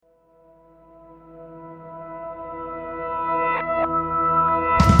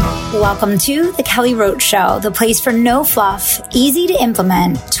Welcome to The Kelly Roach Show, the place for no fluff, easy to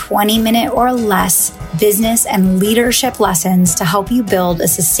implement, 20-minute or less business and leadership lessons to help you build a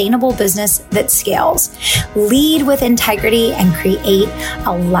sustainable business that scales, lead with integrity, and create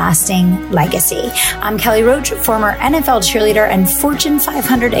a lasting legacy. I'm Kelly Roach, former NFL cheerleader and Fortune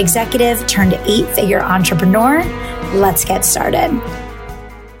 500 executive turned 8-figure entrepreneur. Let's get started.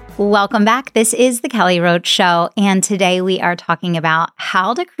 Welcome back. This is The Kelly Roach Show, and today we are talking about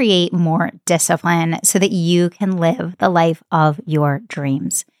how to create more discipline so that you can live the life of your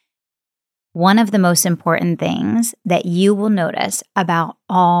dreams. One of the most important things that you will notice about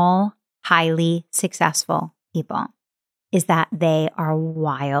all highly successful people is that they are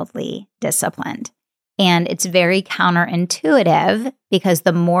wildly disciplined. And it's very counterintuitive because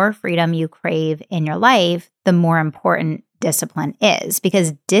the more freedom you crave in your life, the more important discipline is,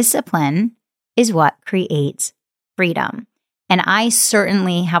 because discipline is what creates freedom. And I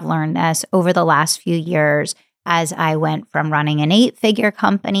certainly have learned this over the last few years as I went from running an 8-figure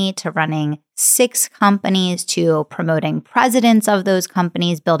company to running 6 companies to promoting presidents of those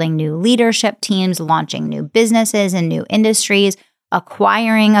companies, building new leadership teams, launching new businesses and new industries,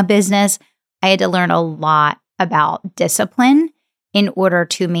 acquiring a business. I had to learn a lot about discipline in order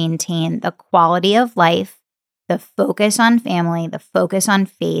to maintain the quality of life, the focus on family, the focus on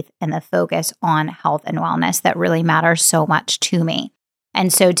faith, and the focus on health and wellness that really matters so much to me.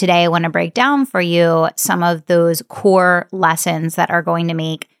 And so today I want to break down for you some of those core lessons that are going to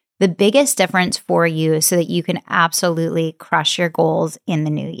make the biggest difference for you so that you can absolutely crush your goals in the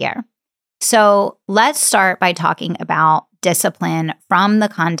new year. So let's start by talking about discipline from the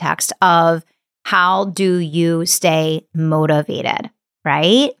context of how do you stay motivated,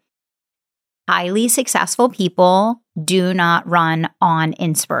 right? Highly successful people do not run on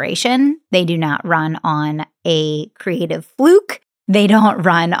inspiration. They do not run on a creative fluke. They don't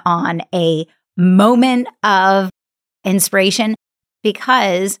run on a moment of inspiration,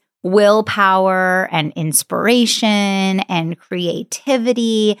 because willpower and inspiration and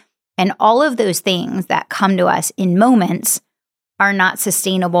creativity and all of those things that come to us in moments are not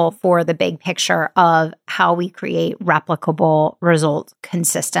sustainable for the big picture of how we create replicable results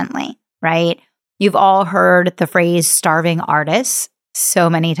consistently. Right? You've all heard the phrase starving artists so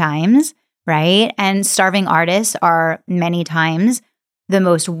many times, right? And starving artists are many times the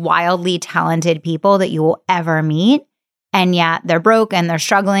most wildly talented people that you will ever meet. And yet they're broke and they're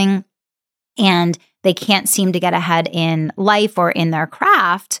struggling and they can't seem to get ahead in life or in their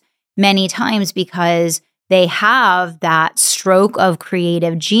craft many times because they have that stroke of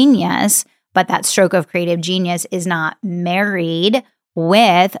creative genius, but that stroke of creative genius is not married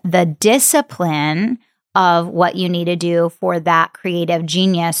with the discipline of what you need to do for that creative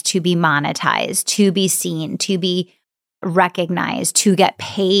genius to be monetized, to be seen, to be recognized, to get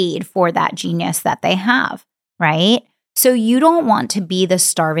paid for that genius that they have, right? So you don't want to be the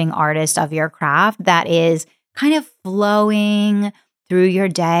starving artist of your craft that is kind of flowing through your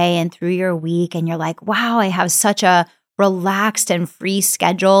day and through your week. And you're like, wow, I have such a relaxed and free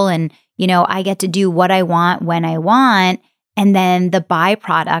schedule. And, I get to do what I want when I want. And then the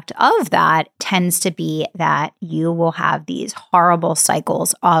byproduct of that tends to be that you will have these horrible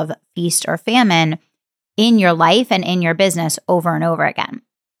cycles of feast or famine in your life and in your business over and over again.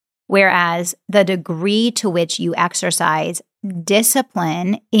 Whereas the degree to which you exercise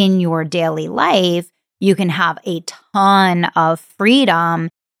discipline in your daily life, you can have a ton of freedom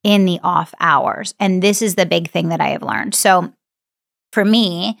in the off hours. And this is the big thing that I have learned. So for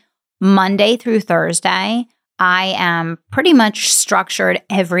me, Monday through Thursday, I am pretty much structured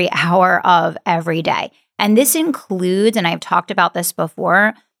every hour of every day. And this includes, and I've talked about this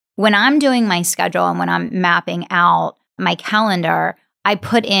before, when I'm doing my schedule and when I'm mapping out my calendar, I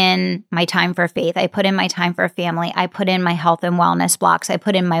put in my time for faith. I put in my time for family. I put in my health and wellness blocks. I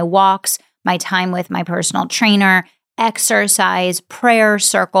put in my walks, my time with my personal trainer, exercise, prayer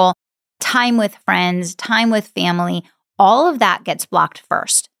circle, time with friends, time with family. All of that gets blocked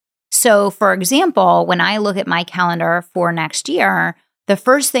first. So, for example, when I look at my calendar for next year, the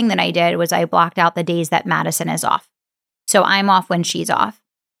first thing that I did was I blocked out the days that Madison is off. So I'm off when she's off.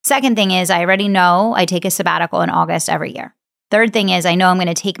 Second thing is I already know I take a sabbatical in August every year. Third thing is I know I'm going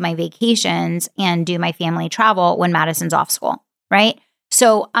to take my vacations and do my family travel when Madison's off school, right?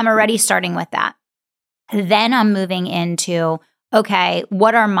 So I'm already starting with that. Then I'm moving into, okay,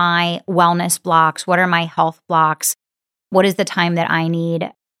 what are my wellness blocks? What are my health blocks? What is the time that I need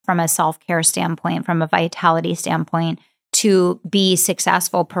from a self-care standpoint, from a vitality standpoint, to be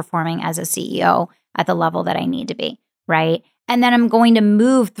successful performing as a CEO at the level that I need to be, right? And then I'm going to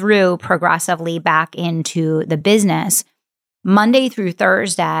move through progressively back into the business. Monday through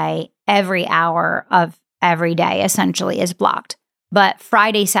Thursday, every hour of every day essentially is blocked. But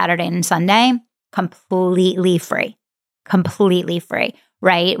Friday, Saturday, and Sunday, completely free,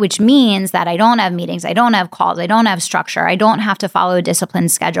 right? Which means that I don't have meetings, I don't have calls, I don't have structure, I don't have to follow a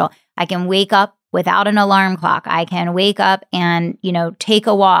disciplined schedule. I can wake up without an alarm clock. I can wake up and, take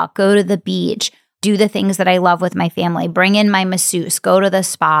a walk, go to the beach, do the things that I love with my family, bring in my masseuse, go to the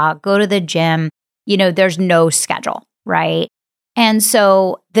spa, go to the gym. There's no schedule, right? And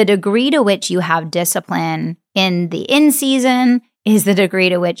so the degree to which you have discipline in the in-season is the degree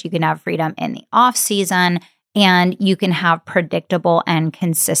to which you can have freedom in the off-season, and you can have predictable and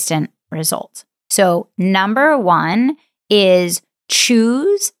consistent results. So number one is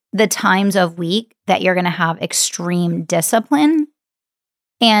choose the times of week that you're going to have extreme discipline,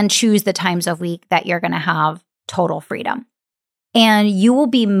 and choose the times of week that you're going to have total freedom. And you will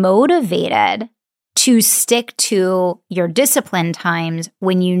be motivated to stick to your discipline times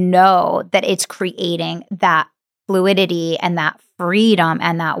when you know that it's creating that fluidity and that freedom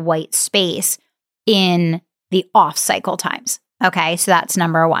and that white space in the off-cycle times. Okay, so that's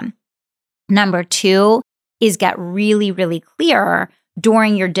number one. Number two is get really, really clear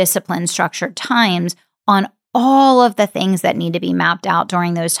during your discipline structured times on all of the things that need to be mapped out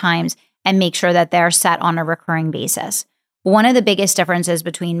during those times and make sure that they're set on a recurring basis. One of the biggest differences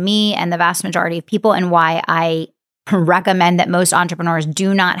between me and the vast majority of people, and why I recommend that most entrepreneurs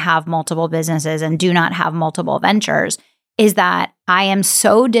do not have multiple businesses and do not have multiple ventures, is that I am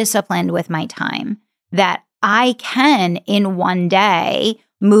so disciplined with my time that I can, in one day,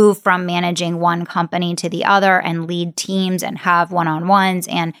 move from managing one company to the other and lead teams and have one-on-ones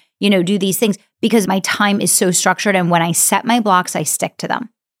and, do these things because my time is so structured. And when I set my blocks, I stick to them.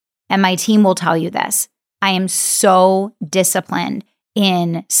 And my team will tell you this. I am so disciplined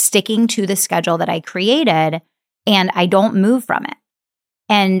in sticking to the schedule that I created, and I don't move from it.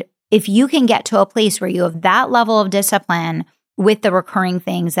 And if you can get to a place where you have that level of discipline with the recurring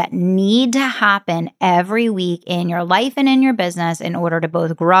things that need to happen every week in your life and in your business in order to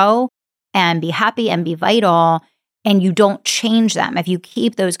both grow and be happy and be vital, and you don't change them, if you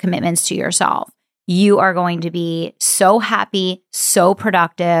keep those commitments to yourself, you are going to be so happy, so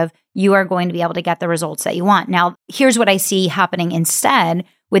productive. You are going to be able to get the results that you want. Now, here's what I see happening instead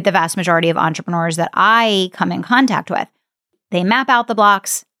with the vast majority of entrepreneurs that I come in contact with. They map out the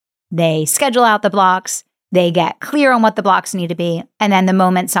blocks, they schedule out the blocks, they get clear on what the blocks need to be, and then the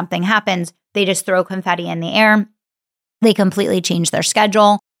moment something happens, they just throw confetti in the air. They completely change their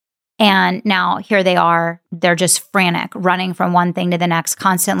schedule. And now here they are, they're just frantic, running from one thing to the next,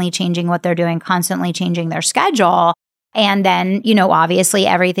 constantly changing what they're doing, constantly changing their schedule. And then, obviously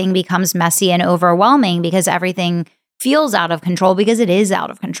everything becomes messy and overwhelming because everything feels out of control because it is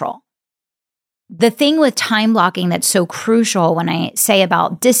out of control. The thing with time blocking that's so crucial when I say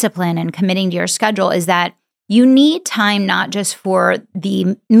about discipline and committing to your schedule is that you need time not just for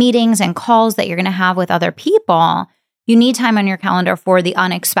the meetings and calls that you're going to have with other people. You need time on your calendar for the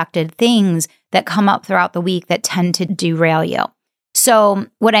unexpected things that come up throughout the week that tend to derail you. So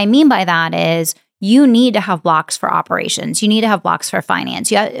what I mean by that is you need to have blocks for operations. You need to have blocks for finance.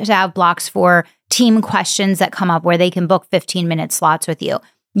 You have to have blocks for team questions that come up where they can book 15-minute slots with you.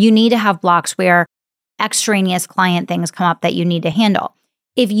 You need to have blocks where extraneous client things come up that you need to handle.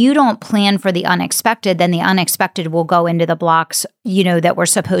 If you don't plan for the unexpected, then the unexpected will go into the blocks, that were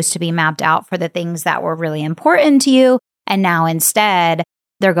supposed to be mapped out for the things that were really important to you. And now instead,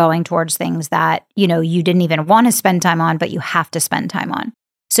 they're going towards things that, you didn't even want to spend time on, but you have to spend time on.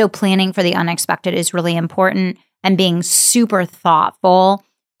 So planning for the unexpected is really important, and being super thoughtful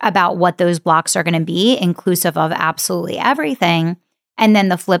about what those blocks are going to be, inclusive of absolutely everything. And then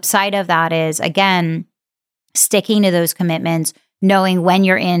the flip side of that is, again, sticking to those commitments, knowing when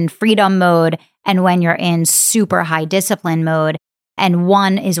you're in freedom mode and when you're in super high discipline mode, and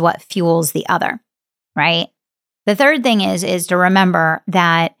one is what fuels the other, right? The third thing is to remember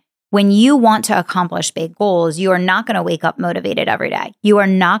that when you want to accomplish big goals, you are not going to wake up motivated every day. You are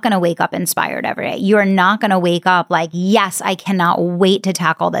not going to wake up inspired every day. You are not going to wake up like, yes, I cannot wait to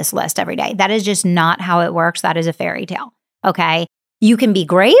tackle this list every day. That is just not how it works. That is a fairy tale, okay? You can be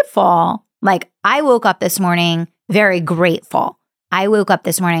grateful. Like, I woke up this morning very grateful. I woke up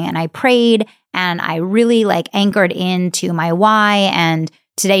this morning and I prayed and I really anchored into my why. And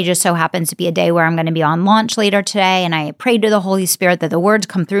today just so happens to be a day where I'm going to be on launch later today. And I prayed to the Holy Spirit that the words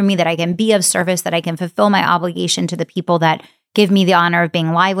come through me, that I can be of service, that I can fulfill my obligation to the people that give me the honor of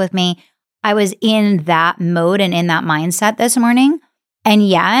being live with me. I was in that mode and in that mindset this morning. And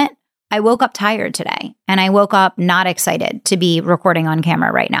yet I woke up tired today and I woke up not excited to be recording on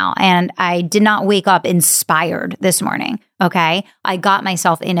camera right now. And I did not wake up inspired this morning. Okay. I got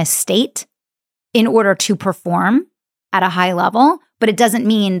myself in a state in order to perform at a high level, but it doesn't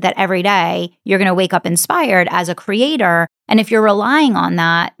mean that every day you're going to wake up inspired as a creator. And if you're relying on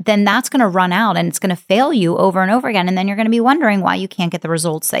that, then that's going to run out and it's going to fail you over and over again. And then you're going to be wondering why you can't get the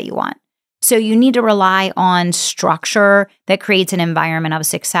results that you want. So you need to rely on structure that creates an environment of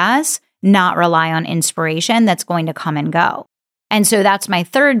success, not rely on inspiration that's going to come and go. And so that's my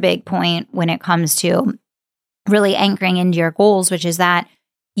third big point when it comes to really anchoring into your goals, which is that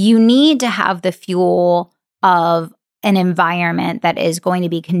you need to have the fuel of an environment that is going to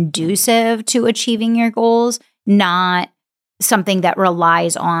be conducive to achieving your goals, not something that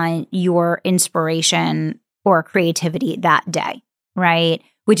relies on your inspiration or creativity that day, right?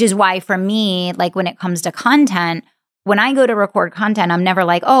 Which is why for me, like when it comes to content, when I go to record content, I'm never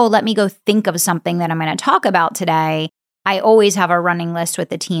like, oh, let me go think of something that I'm going to talk about today. I always have a running list with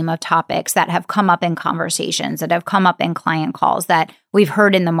the team of topics that have come up in conversations, that have come up in client calls, that we've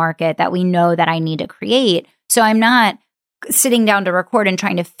heard in the market, that we know that I need to create. So I'm not sitting down to record and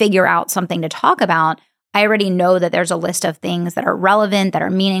trying to figure out something to talk about. I already know that there's a list of things that are relevant, that are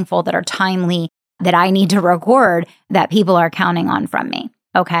meaningful, that are timely, that I need to record, that people are counting on from me.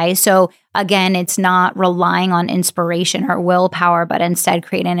 Okay. So again, it's not relying on inspiration or willpower, but instead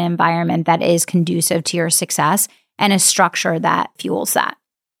create an environment that is conducive to your success and a structure that fuels that.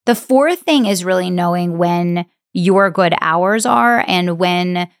 The fourth thing is really knowing when your good hours are and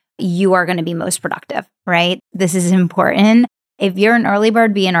when you are going to be most productive, right? This is important. If you're an early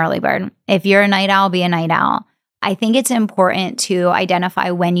bird, be an early bird. If you're a night owl, be a night owl. I think it's important to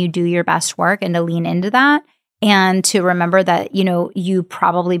identify when you do your best work and to lean into that. And to remember that, you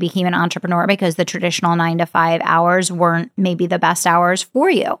probably became an entrepreneur because the traditional 9-to-5 hours weren't maybe the best hours for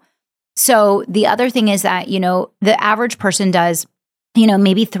you. So the other thing is that, the average person does,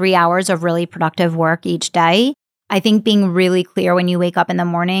 maybe 3 hours of really productive work each day. I think being really clear when you wake up in the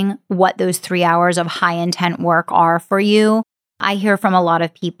morning, what those 3 hours of high intent work are for you. I hear from a lot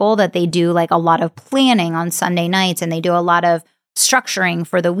of people that they do like a lot of planning on Sunday nights and they do a lot of structuring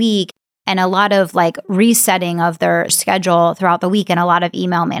for the week. And a lot of like resetting of their schedule throughout the week and a lot of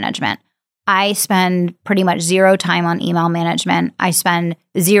email management. I spend pretty much zero time on email management. I spend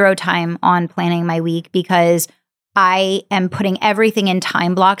zero time on planning my week because I am putting everything in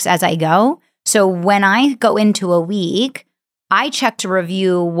time blocks as I go. So when I go into a week, I check to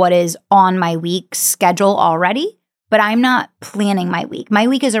review what is on my week's schedule already, but I'm not planning my week. My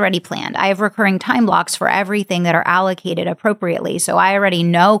week is already planned. I have recurring time blocks for everything that are allocated appropriately. So I already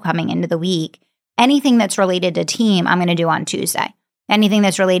know coming into the week, anything that's related to team, I'm going to do on Tuesday. Anything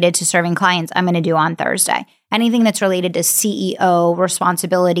that's related to serving clients, I'm going to do on Thursday. Anything that's related to CEO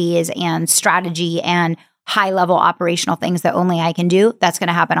responsibilities and strategy and high-level operational things that only I can do, that's going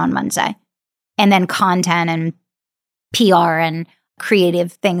to happen on Wednesday. And then content and PR and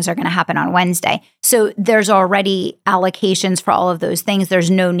creative things are going to happen on Wednesday. So there's already allocations for all of those things.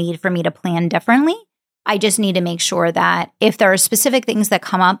 There's no need for me to plan differently. I just need to make sure that if there are specific things that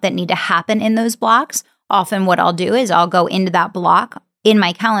come up that need to happen in those blocks, often what I'll do is I'll go into that block in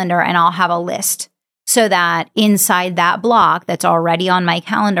my calendar and I'll have a list so that inside that block that's already on my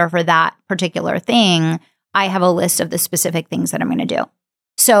calendar for that particular thing, I have a list of the specific things that I'm going to do.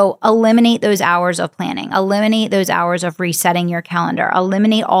 So eliminate those hours of planning, eliminate those hours of resetting your calendar,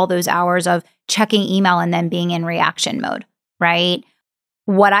 eliminate all those hours of checking email and then being in reaction mode, right?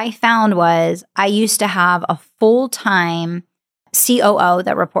 What I found was I used to have a full-time COO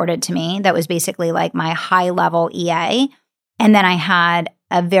that reported to me that was basically like my high-level EA. And then I had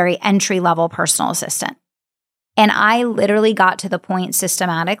a very entry-level personal assistant. And I literally got to the point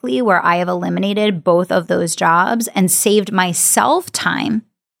systematically where I have eliminated both of those jobs and saved myself time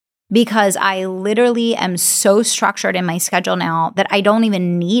because I literally am so structured in my schedule now that I don't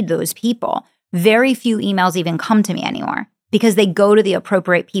even need those people. Very few emails even come to me anymore because they go to the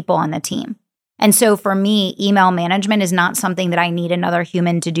appropriate people on the team. And so for me, email management is not something that I need another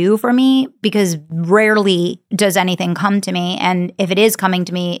human to do for me because rarely does anything come to me. And if it is coming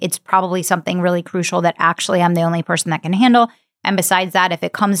to me, it's probably something really crucial that actually I'm the only person that can handle. And besides that, if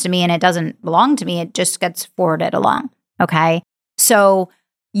it comes to me and it doesn't belong to me, it just gets forwarded along. Okay. So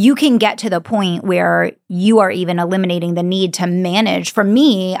you can get to the point where you are even eliminating the need to manage. For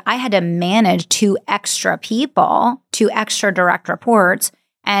me, I had to manage 2 extra people, 2 extra direct reports.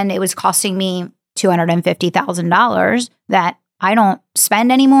 And it was costing me $250,000 that I don't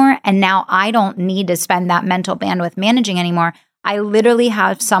spend anymore. And now I don't need to spend that mental bandwidth managing anymore. I literally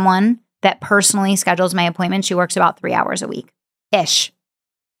have someone that personally schedules my appointments. She works about 3 hours a week-ish.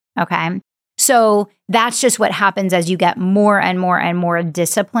 Okay. So that's just what happens as you get more and more and more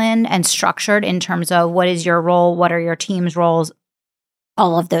disciplined and structured in terms of what is your role, what are your team's roles,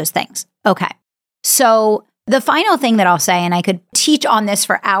 all of those things. Okay. So the final thing that I'll say, and I could teach on this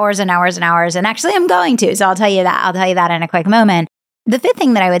for hours and hours and hours, and actually I'm going to, so I'll tell you that. I'll tell you that in a quick moment. The fifth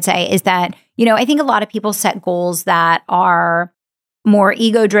thing that I would say is that, I think a lot of people set goals that are more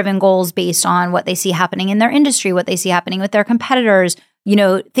ego-driven goals based on what they see happening in their industry, what they see happening with their competitors,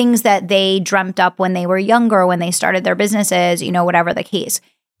 things that they dreamt up when they were younger, when they started their businesses, whatever the case.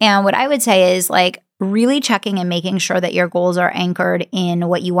 And what I would say is really checking and making sure that your goals are anchored in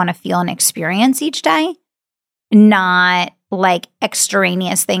what you want to feel and experience each day, not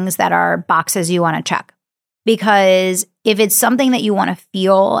extraneous things that are boxes you want to check. Because if it's something that you want to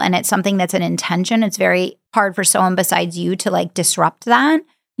feel and it's something that's an intention, it's very hard for someone besides you to disrupt that.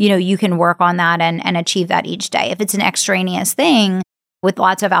 You can work on that and achieve that each day. If it's an extraneous thing with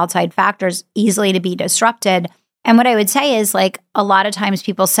lots of outside factors, easily to be disrupted. And what I would say is a lot of times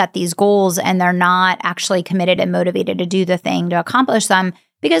people set these goals and they're not actually committed and motivated to do the thing to accomplish them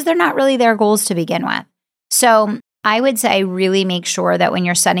because they're not really their goals to begin with. So I would say really make sure that when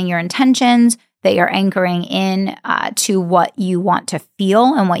you're setting your intentions, that you're anchoring in to what you want to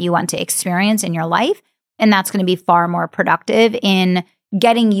feel and what you want to experience in your life. And that's going to be far more productive in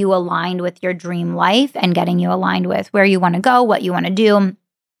getting you aligned with your dream life and getting you aligned with where you want to go, what you want to do,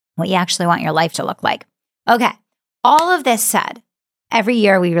 what you actually want your life to look like. Okay. All of this said, every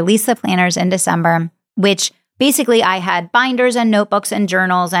year we release the planners in December, which basically I had binders and notebooks and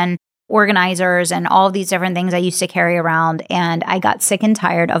journals and organizers and all of these different things I used to carry around. And I got sick and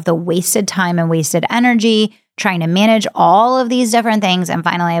tired of the wasted time and wasted energy trying to manage all of these different things. And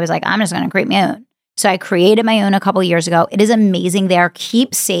finally, I was like, I'm just going to create my own. So I created my own a couple years ago. It is amazing. They are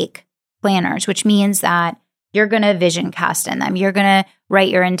keepsake planners, which means that you're going to vision cast in them. You're going to write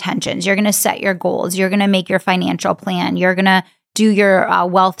your intentions. You're going to set your goals. You're going to make your financial plan. You're going to do your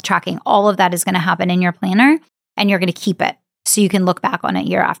wealth tracking. All of that is going to happen in your planner, and you're going to keep it so you can look back on it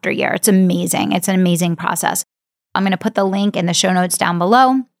year after year. It's amazing. It's an amazing process. I'm going to put the link in the show notes down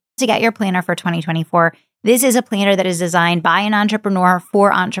below to get your planner for 2024. This is a planner that is designed by an entrepreneur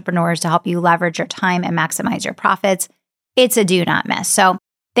for entrepreneurs to help you leverage your time and maximize your profits. It's a do not miss. So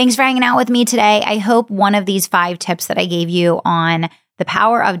thanks for hanging out with me today. I hope one of these 5 tips that I gave you on the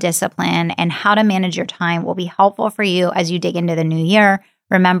power of discipline and how to manage your time will be helpful for you as you dig into the new year.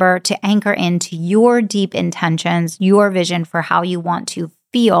 Remember to anchor into your deep intentions, your vision for how you want to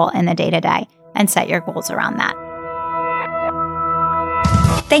feel in the day-to-day, and set your goals around that.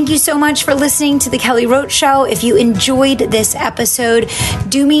 Thank you so much for listening to The Kelly Roach Show. If you enjoyed this episode,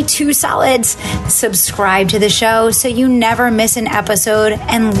 do me 2 solids. Subscribe to the show so you never miss an episode,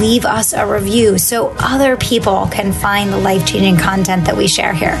 and leave us a review so other people can find the life-changing content that we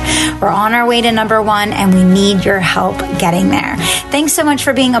share here. We're on our way to number 1, and we need your help getting there. Thanks so much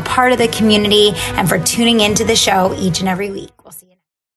for being a part of the community and for tuning into the show each and every week.